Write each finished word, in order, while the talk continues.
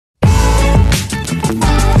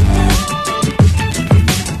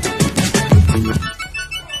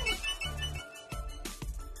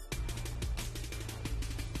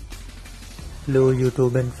Hello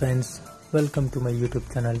YouTube and friends, welcome to my YouTube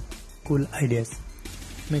channel Cool Ideas.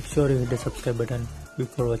 Make sure you hit the subscribe button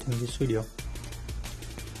before watching this video.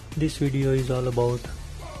 This video is all about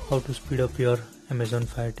how to speed up your Amazon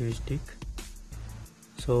Fire TV stick.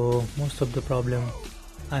 So most of the problem,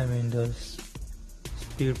 the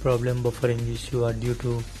speed problem, buffering issue are due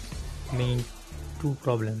to main two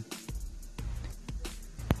problems.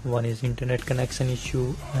 One is internet connection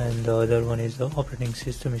issue and the other one is the operating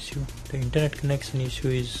system issue. The internet connection issue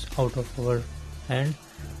is out of our hand,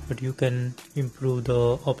 but you can improve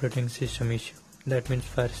the operating system issue. That means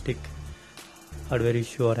Fire Stick hardware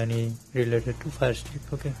issue or any related to Fire Stick.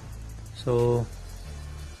 Okay, so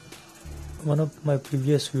one of my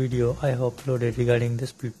previous video I have uploaded regarding the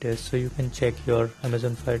speed test, so you can check your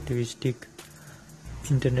Amazon Fire TV stick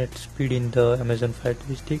internet speed in the Amazon Fire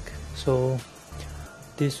TV stick. So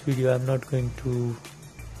this video I'm not going to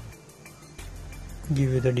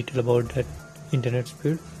give you the detail about that internet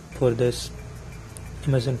speed for this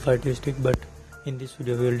Amazon Fire TV stick, but in this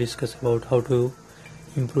video we will discuss about how to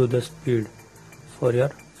improve the speed for your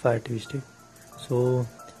Fire TV stick. So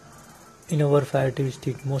in our Fire TV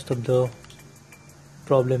stick, most of the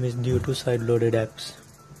problem is due to side-loaded apps.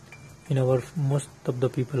 Most of the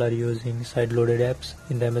people are using side-loaded apps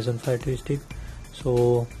in the Amazon Fire TV stick.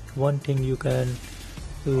 So one thing you can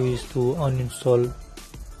do is to uninstall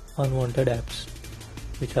unwanted apps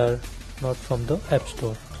which are not from the App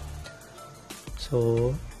Store.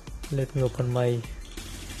 So let me open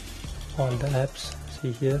all the apps.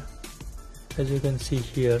 See here, as you can see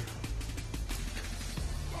here,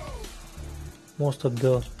 most of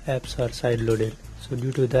the apps are side loaded. So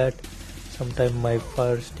due to that, sometimes my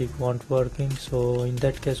Fire Stick won't working. So in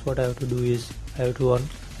that case, what I have to do is I have to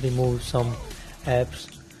remove some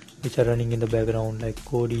apps which are running in the background, like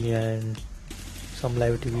Kodi and some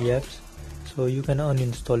live TV apps. So you can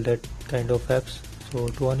uninstall that kind of apps. So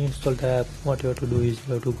to uninstall the app, what you have to do is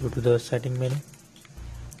you have to go to the setting menu.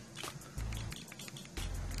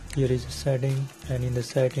 Here is the setting, and in the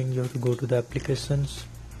setting you have to go to the applications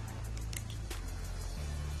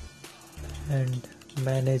and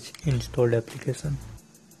manage installed application.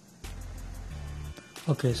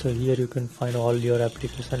 Okay, so here you can find all your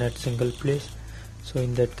application at single place. So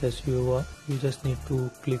in that case you just need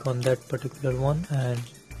to click on that particular one and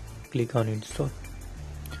click on install.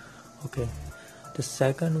 Okay, the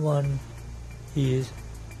second one is,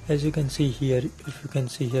 as you can see here, if you can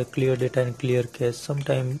see here, clear data and clear cache.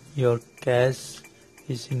 Sometimes your cache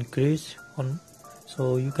is increased on,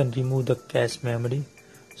 so you can remove the cache memory.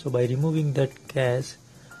 So by removing that cache,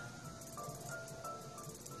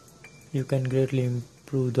 you can greatly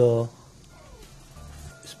improve the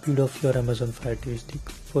speed of your Amazon Fire TV stick.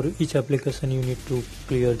 For each application you need to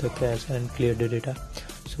clear the cache and clear the data.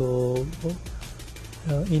 So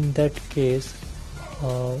in that case,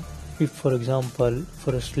 if for example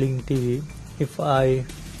for a Sling TV, if I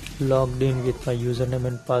logged in with my username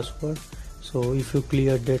and password, so if you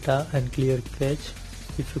clear data and clear cache,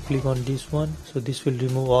 if you click on this one, so this will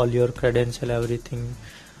remove all your credential, everything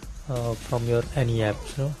from your any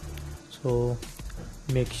apps. So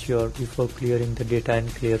make sure before clearing the data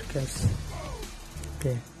and clear cache.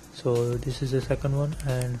 Okay, so this is the second one,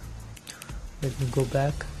 and let me go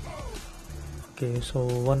back. Okay, so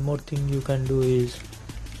one more thing you can do is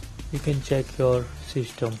you can check your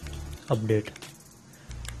system update,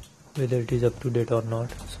 whether it is up to date or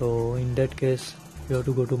not. So in that case you have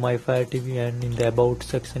to go to My Fire TV, and in the about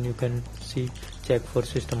section you can check for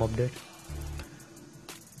system update.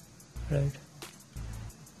 Right,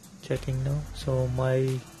 checking now. So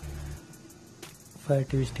my Fire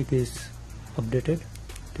TV stick is updated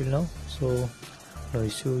till now, so no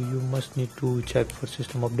issue. You must need to check for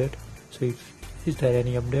system update. So if is there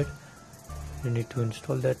any update, you need to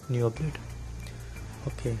install that new update.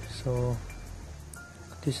 Okay, so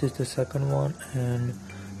this is the second one, and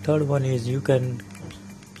third one is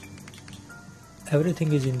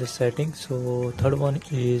everything is in the settings. So third one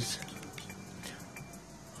is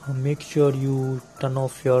make sure you turn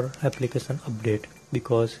off your application update,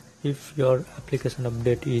 because if your application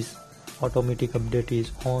update is automatic update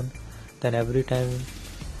is on, then every time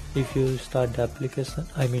if you start the application,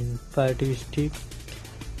 Fire TV stick,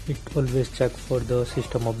 it always check for the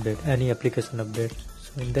system update, any application update.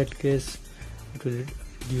 So in that case it will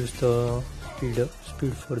reduce the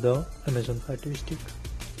speed for the Amazon Fire TV stick.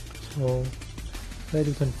 So where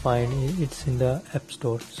you can find it's in the App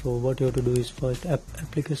Store. So what you have to do is first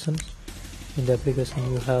applications. In the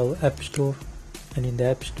application you have App Store, and in the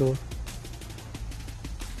App Store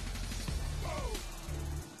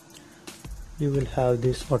you will have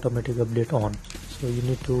this automatic update on. So you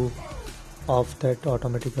need to off that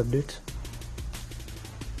automatic updates.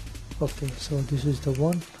 Okay, so this is the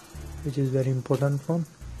one which is very important one.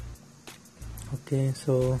 Okay,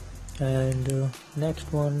 so and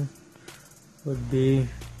next one would be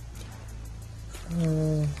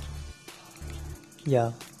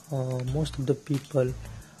most of the people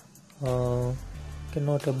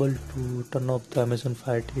cannot able to turn off the Amazon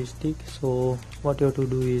Fire TV stick. So what you have to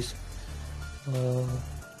do is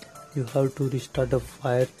you have to restart the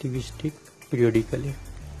Fire TV stick periodically.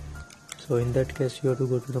 So in that case you have to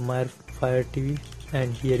go to the My Fire TV,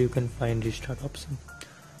 and here you can find restart option.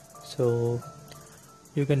 So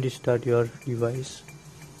you can restart your device.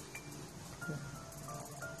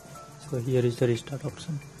 So here is the restart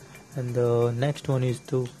option, and the next one is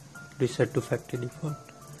to reset to factory default.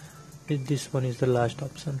 This one is the last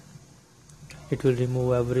option. It will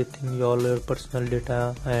remove everything, all your personal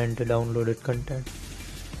data and downloaded content.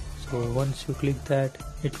 So once you click that,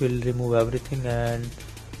 it will remove everything and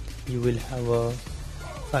you will have a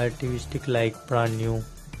Fire TV stick like brand new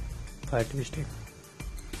Fire TV stick.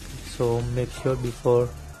 So make sure before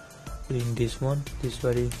doing this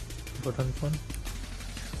very important one.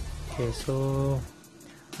 Okay, so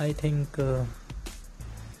I think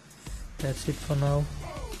that's it for now,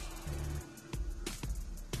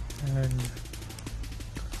 and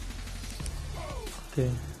okay,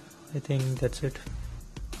 I think that's it.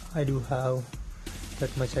 I do have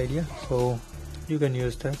that much idea, so you can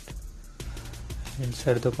use that and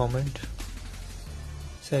share the comment,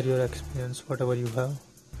 share your experience, whatever you have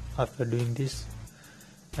after doing this,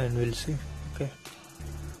 and we'll see.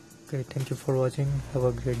 Okay, thank you for watching. Have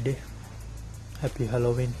a great day. Happy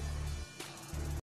Halloween.